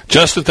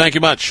 Justin, thank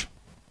you much.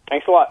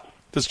 Thanks a lot.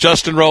 This is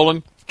Justin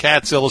Rowland,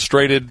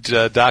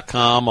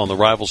 CatsIllustrated.com on the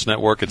Rivals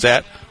Network. It's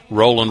at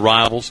Rowland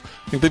Rivals.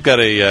 I think they've got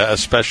a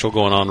special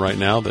going on right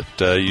now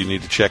that you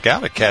need to check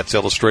out at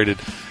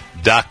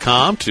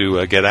CatsIllustrated.com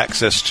to get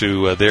access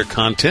to their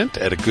content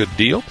at a good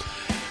deal.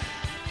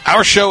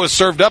 Our show is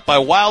served up by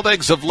Wild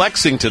Eggs of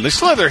Lexington. They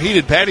still have their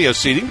heated patio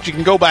seating, but you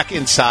can go back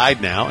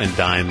inside now and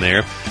dine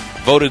there.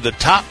 Voted the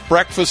top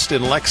breakfast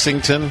in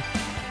Lexington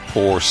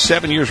for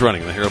 7 years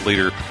running in the Herald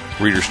Leader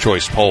Reader's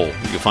Choice poll. You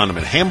can find them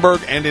in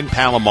Hamburg and in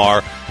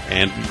Palomar,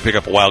 and you can pick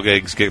up a Wild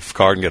Eggs gift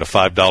card and get a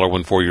 $5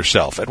 one for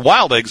yourself at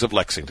Wild Eggs of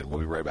Lexington. We'll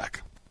be right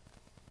back.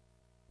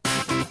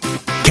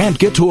 Can't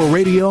get to a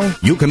radio?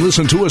 You can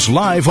listen to us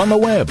live on the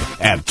web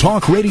at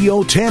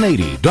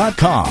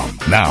talkradio1080.com.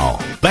 Now,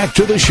 back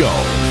to the show.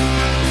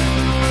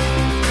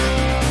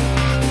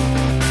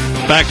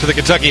 Back to the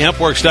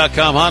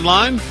KentuckyHempWorks.com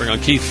hotline. Bring on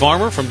Keith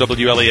Farmer from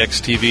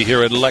WLEX-TV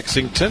here in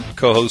Lexington,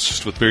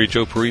 co-host with Mary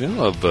Jo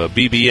Perino of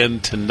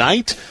BBN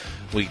Tonight,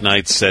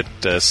 weeknights at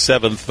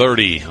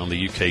 7:30 on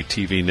the UK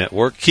TV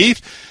network.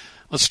 Keith,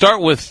 let's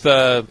start with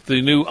the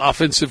new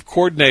offensive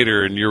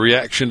coordinator and your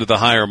reaction to the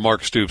hire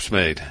Mark Stoops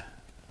made.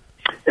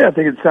 Yeah, I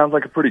think it sounds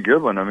like a pretty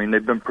good one. I mean,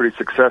 they've been pretty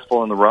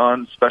successful in the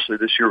run, especially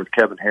this year with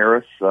Kevin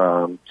Harris.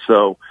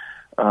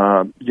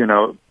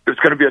 It's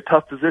going to be a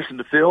tough position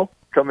to fill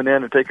coming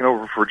in and taking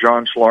over for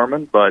John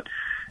Schlarman, but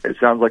it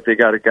sounds like they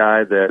got a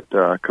guy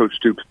that Coach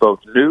Stoops both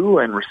knew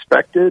and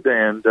respected,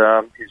 and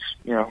he's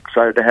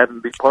excited to have him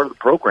be part of the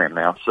program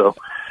now. So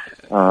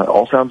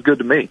all sounds good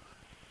to me.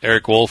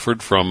 Eric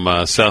Wolford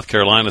from South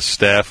Carolina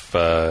staff.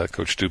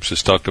 Coach Stoops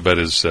has talked about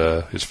his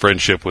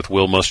friendship with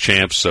Will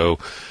Muschamp, so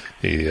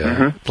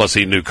plus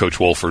he knew Coach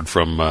Wolford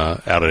from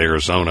out of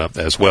Arizona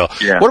as well.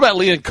 Yeah. What about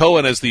Leon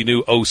Cohen as the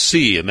new OC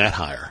in that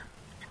hire?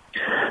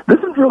 This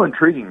is real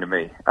intriguing to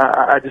me.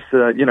 I just,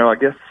 I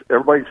guess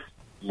everybody's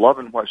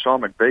loving what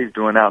Sean McVay's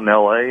doing out in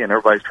L.A., and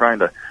everybody's trying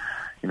to,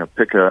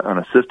 pick an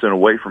assistant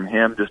away from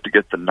him just to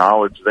get the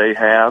knowledge they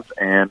have.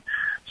 And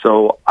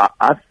so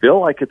I feel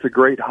like it's a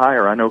great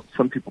hire. I know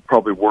some people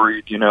probably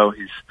worried, he's not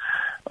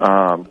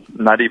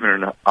even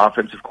an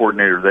offensive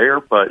coordinator there,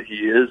 but he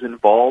is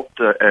involved,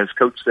 as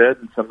Coach said,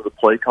 in some of the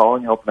play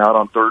calling, helping out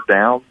on third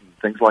downs and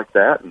things like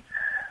that. And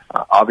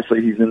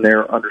obviously he's in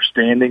there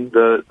understanding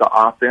the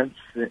offense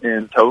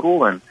in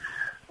total. And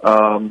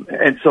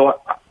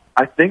so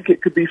I think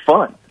it could be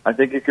fun. I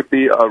think it could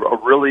be a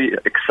really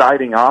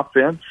exciting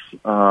offense,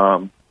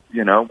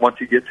 once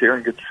he gets here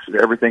and gets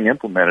everything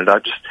implemented.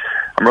 I'm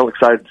real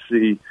excited to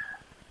see,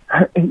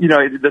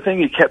 the thing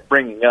he kept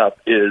bringing up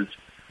is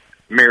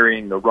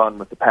marrying the run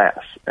with the pass.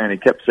 And he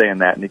kept saying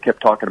that, and he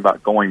kept talking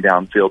about going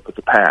downfield with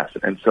the pass.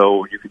 And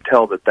so you can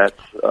tell that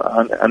that's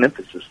an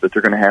emphasis that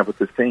they're going to have with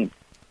this team.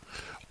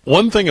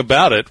 One thing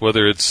about it,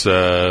 whether it's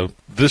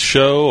this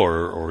show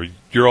or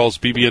your all's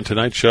BBN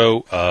Tonight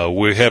show,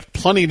 we have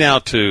plenty now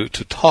to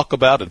talk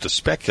about and to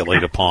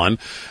speculate upon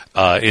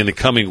in the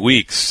coming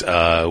weeks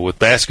with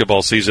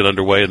basketball season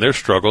underway and their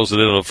struggles. And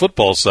then on the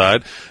football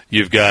side,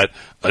 you've got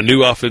a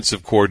new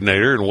offensive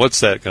coordinator, and what's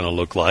that going to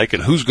look like,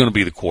 and who's going to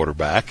be the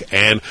quarterback,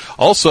 and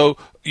also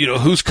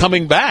who's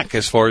coming back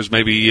as far as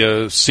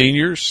maybe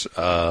seniors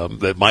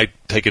that might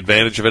take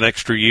advantage of an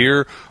extra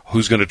year,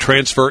 who's going to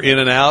transfer in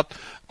and out.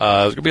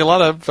 There's going to be a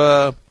lot of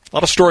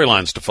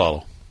storylines to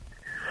follow.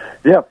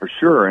 Yeah, for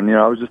sure. And,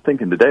 I was just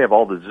thinking today of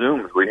all the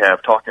Zooms we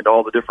have talking to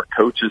all the different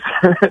coaches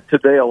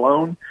today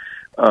alone,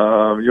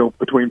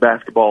 between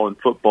basketball and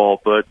football.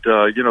 But,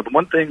 the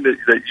one thing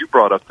that you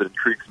brought up that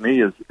intrigues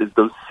me is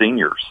those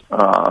seniors.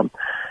 How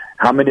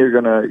many are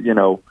going to,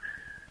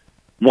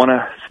 want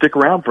to stick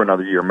around for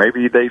another year?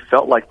 Maybe they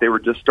felt like they were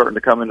just starting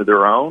to come into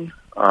their own.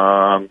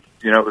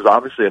 It was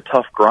obviously a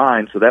tough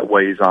grind, so that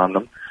weighs on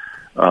them.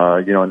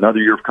 Another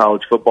year of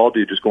college football. Do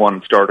you just go on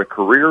and start a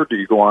career? Do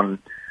you go on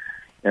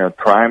and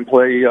try and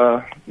play,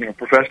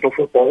 professional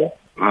football?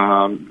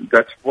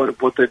 That's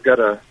what they've got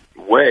to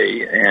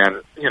weigh.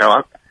 And,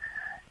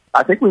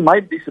 I think we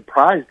might be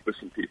surprised with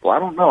some people. I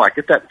don't know. I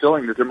get that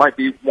feeling that there might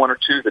be one or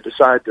two that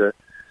decide to,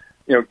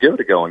 give it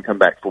a go and come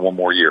back for one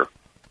more year.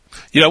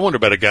 I wonder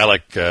about a guy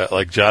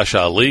like Josh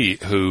Ali,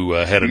 who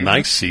had a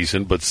nice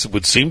season, but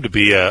would seem to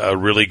be a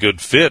really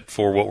good fit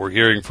for what we're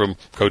hearing from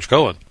Coach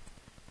Cohen.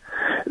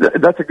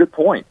 That's a good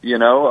point.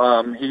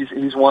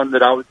 He's one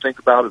that I would think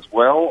about as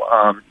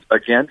well.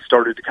 Again,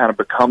 started to kind of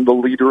become the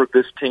leader of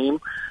this team,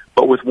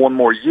 but with one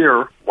more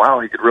year,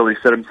 he could really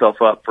set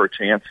himself up for a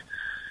chance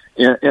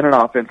in an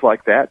offense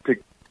like that to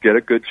get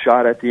a good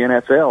shot at the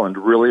NFL and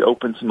to really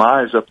open some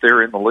eyes up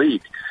there in the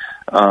league.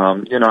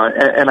 And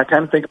I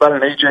kind of think about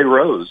an A.J.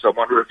 Rose. I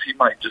wonder if he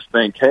might just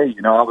think, hey,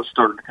 I was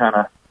starting to kind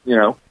of,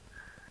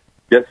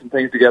 get some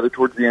things together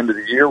towards the end of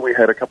the year. We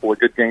had a couple of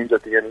good games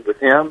at the end with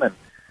him, and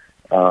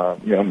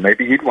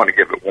maybe he'd want to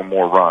give it one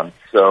more run.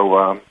 So,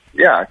 I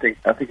think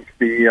it could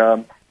be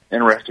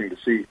interesting to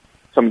see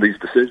some of these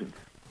decisions.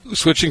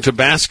 Switching to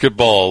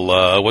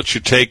basketball, what's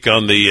your take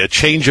on the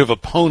change of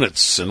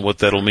opponents and what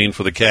that'll mean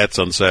for the Cats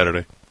on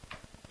Saturday?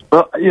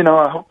 Well,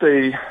 I hope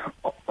they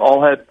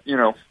all had,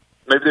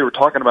 maybe they were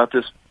talking about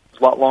this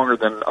a lot longer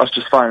than us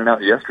just finding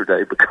out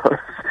yesterday, because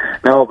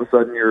now all of a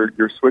sudden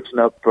you're switching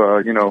up,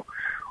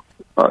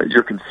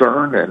 your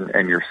concern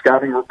and your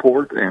scouting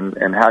report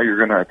and how you're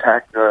going to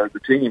attack the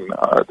team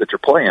that you're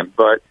playing.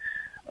 But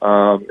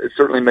it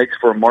certainly makes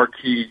for a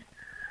marquee,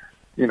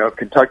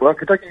 Kentucky. Well,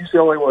 Kentucky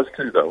UCLA was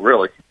too, though,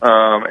 really.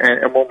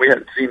 And one we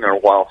hadn't seen in a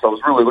while, so I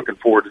was really looking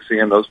forward to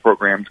seeing those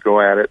programs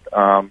go at it.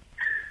 I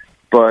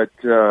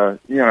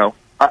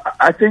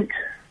think,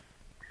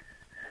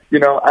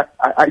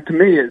 to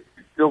me, it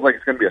feels like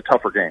it's going to be a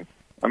tougher game.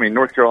 I mean,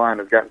 North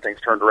Carolina's gotten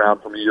things turned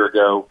around from a year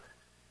ago.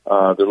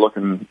 They're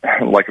looking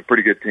like a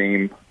pretty good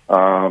team.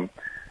 I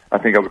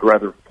think I would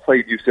rather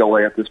play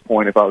UCLA at this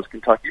point if I was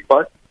Kentucky.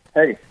 But,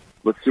 hey,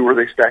 let's see where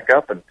they stack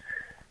up and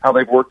how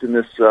they've worked in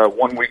this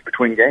 1 week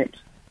between games.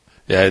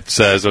 Yeah, it's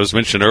as I was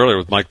mentioning earlier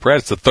with Mike Pratt,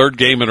 it's the third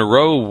game in a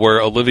row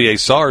where Olivier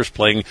Sarr is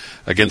playing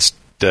against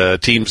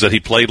teams that he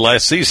played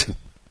last season.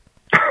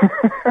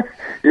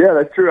 Yeah,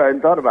 that's true. I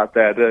hadn't thought about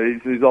that.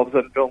 He's all of a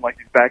sudden feeling like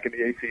he's back in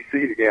the ACC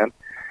again.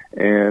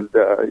 And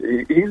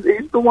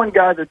he's the one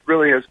guy that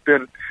really has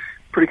been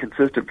pretty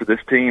consistent for this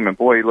team. And,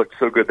 boy, he looked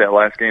so good that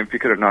last game. If he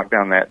could have knocked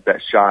down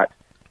that shot,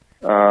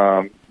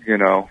 would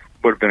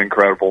have been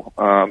incredible.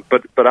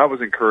 But I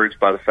was encouraged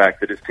by the fact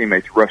that his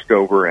teammates rushed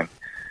over and,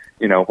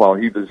 while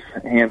he was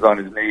hands on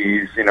his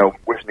knees,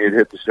 wishing he had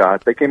hit the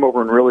shot, they came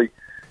over and really,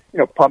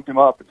 pumped him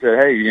up and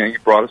said, hey, you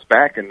brought us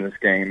back in this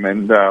game.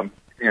 And,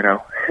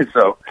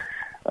 so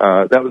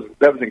that was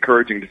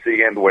encouraging to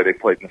see, and the way they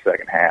played in the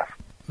second half.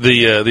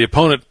 The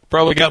opponent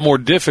probably got more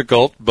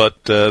difficult,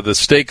 but the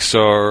stakes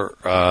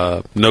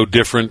are no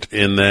different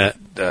in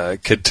that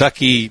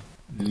Kentucky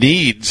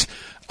needs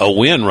a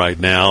win right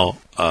now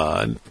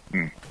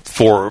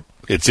for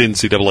its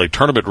NCAA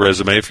tournament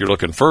resume if you're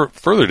looking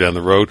further down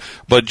the road,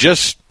 but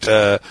just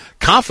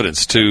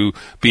confidence to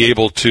be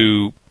able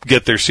to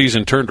get their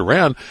season turned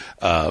around.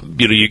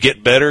 You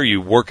get better,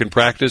 you work and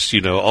practice,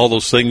 all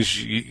those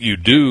things you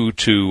do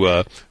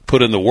to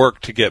put in the work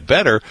to get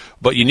better,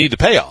 but you need the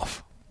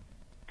payoff.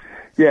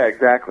 Yeah,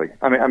 exactly.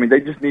 I mean,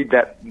 they just need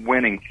that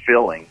winning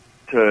feeling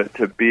to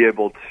be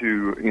able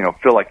to,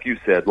 feel like you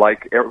said,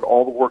 like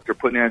all the work they're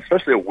putting in,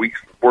 especially a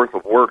week's worth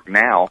of work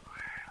now.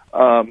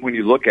 When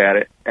you look at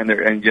it, and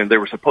they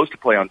were supposed to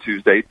play on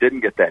Tuesday,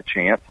 didn't get that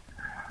chance.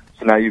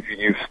 So now you've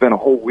spent a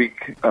whole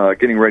week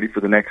getting ready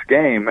for the next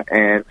game,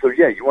 and so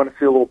you want to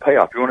see a little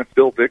payoff. You want to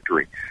feel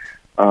victory.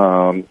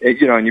 And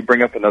you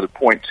bring up another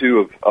point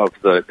too of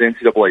the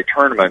NCAA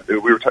tournament. We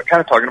were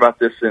kind of talking about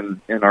this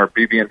in our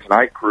BBN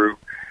Tonight crew.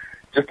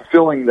 Just the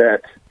feeling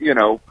that you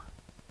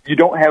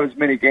don't have as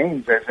many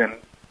games as in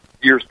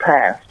years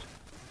past.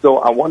 So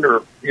I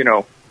wonder,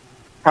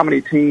 how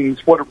many teams?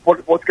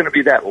 What's going to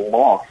be that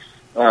loss?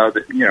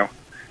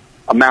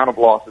 Amount of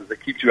losses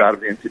that keeps you out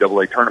of the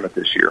NCAA tournament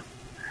this year.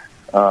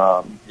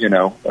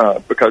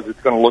 Because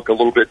it's going to look a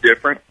little bit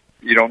different.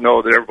 You don't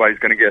know that everybody's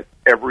going to get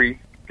every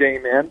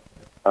game in.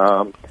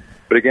 But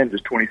again,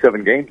 just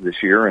 27 games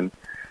this year, and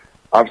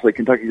obviously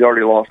Kentucky's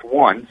already lost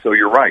one. So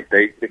you're right;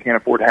 they can't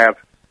afford to have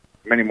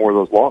many more of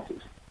those losses.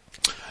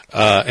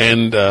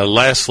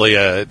 Lastly,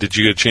 did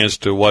you get a chance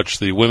to watch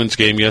the women's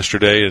game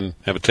yesterday and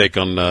have a take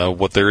on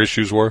what their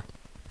issues were?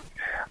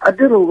 I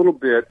did a little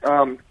bit.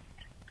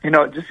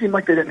 It just seemed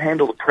like they didn't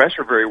handle the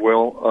pressure very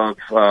well of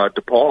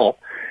DePaul.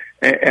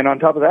 And on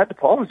top of that,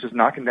 DePaul was just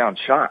knocking down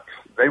shots.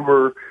 They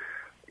were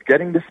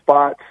getting to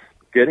spots,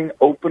 getting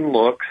open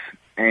looks,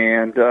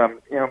 and,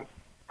 it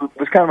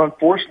was kind of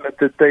unfortunate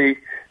that they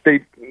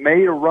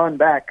made a run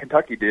back,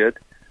 Kentucky did,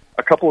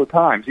 a couple of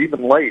times,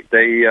 even late.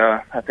 They,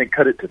 I think,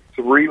 cut it to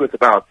 3 with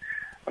about,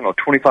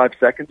 25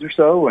 seconds or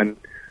so, and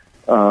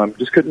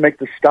just couldn't make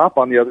the stop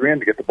on the other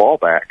end to get the ball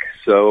back.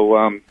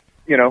 So,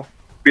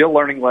 be a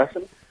learning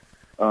lesson.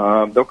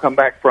 They'll come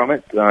back from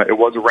it. It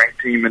was a ranked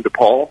team in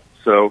DePaul,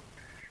 so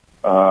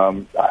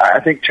I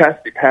think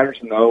Chastity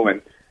Patterson, though,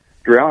 and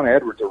Dreonna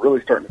Edwards are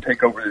really starting to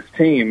take over this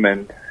team,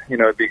 and,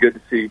 it'd be good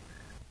to see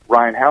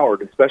Ryan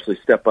Howard especially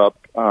step up.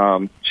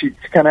 She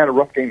kind of had a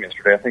rough game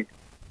yesterday. I think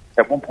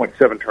at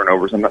 1.7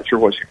 turnovers. I'm not sure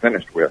what she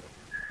finished with,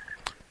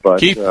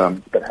 but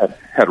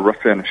had a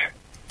rough finish.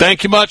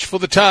 Thank you much for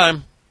the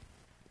time.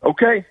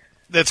 Okay.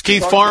 That's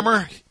Keith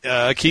Farmer.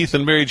 Keith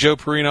and Mary Jo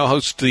Perino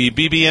host the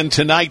BBN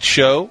Tonight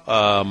show,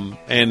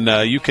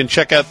 and you can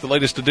check out the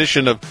latest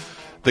edition of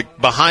the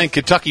Behind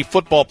Kentucky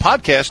Football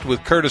podcast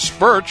with Curtis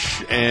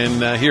Birch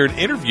and hear an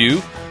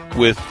interview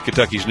with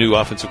Kentucky's new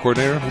offensive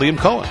coordinator, Liam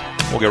Cohen.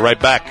 We'll get right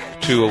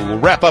back to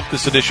wrap up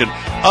this edition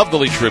of the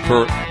Leach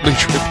Report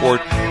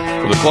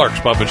from the Clark's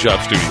Pump and Shop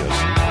Studios.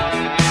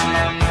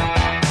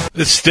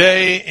 This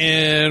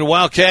day in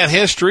Wildcat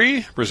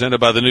history, presented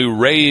by the new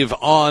Rave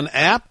On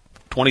app.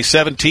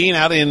 2017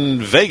 out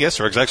in Vegas,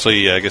 or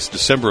actually, I guess,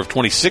 December of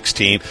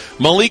 2016,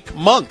 Malik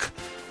Monk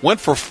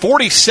went for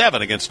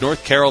 47 against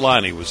North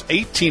Carolina. He was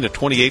 18 of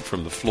 28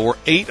 from the floor,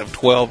 8 of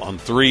 12 on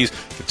threes.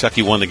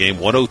 Kentucky won the game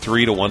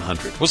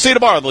 103-100. We'll see you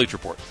tomorrow on the Leach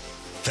Report.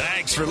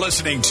 Thanks for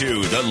listening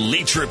to The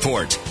Leach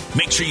Report.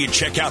 Make sure you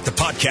check out the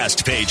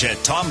podcast page at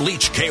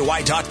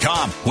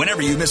TomLeachKY.com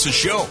whenever you miss a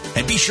show.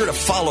 And be sure to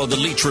follow The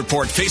Leach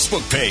Report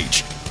Facebook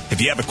page.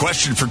 If you have a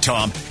question for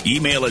Tom,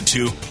 email it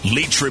to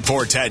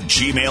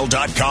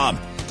leachreport@gmail.com.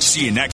 See you next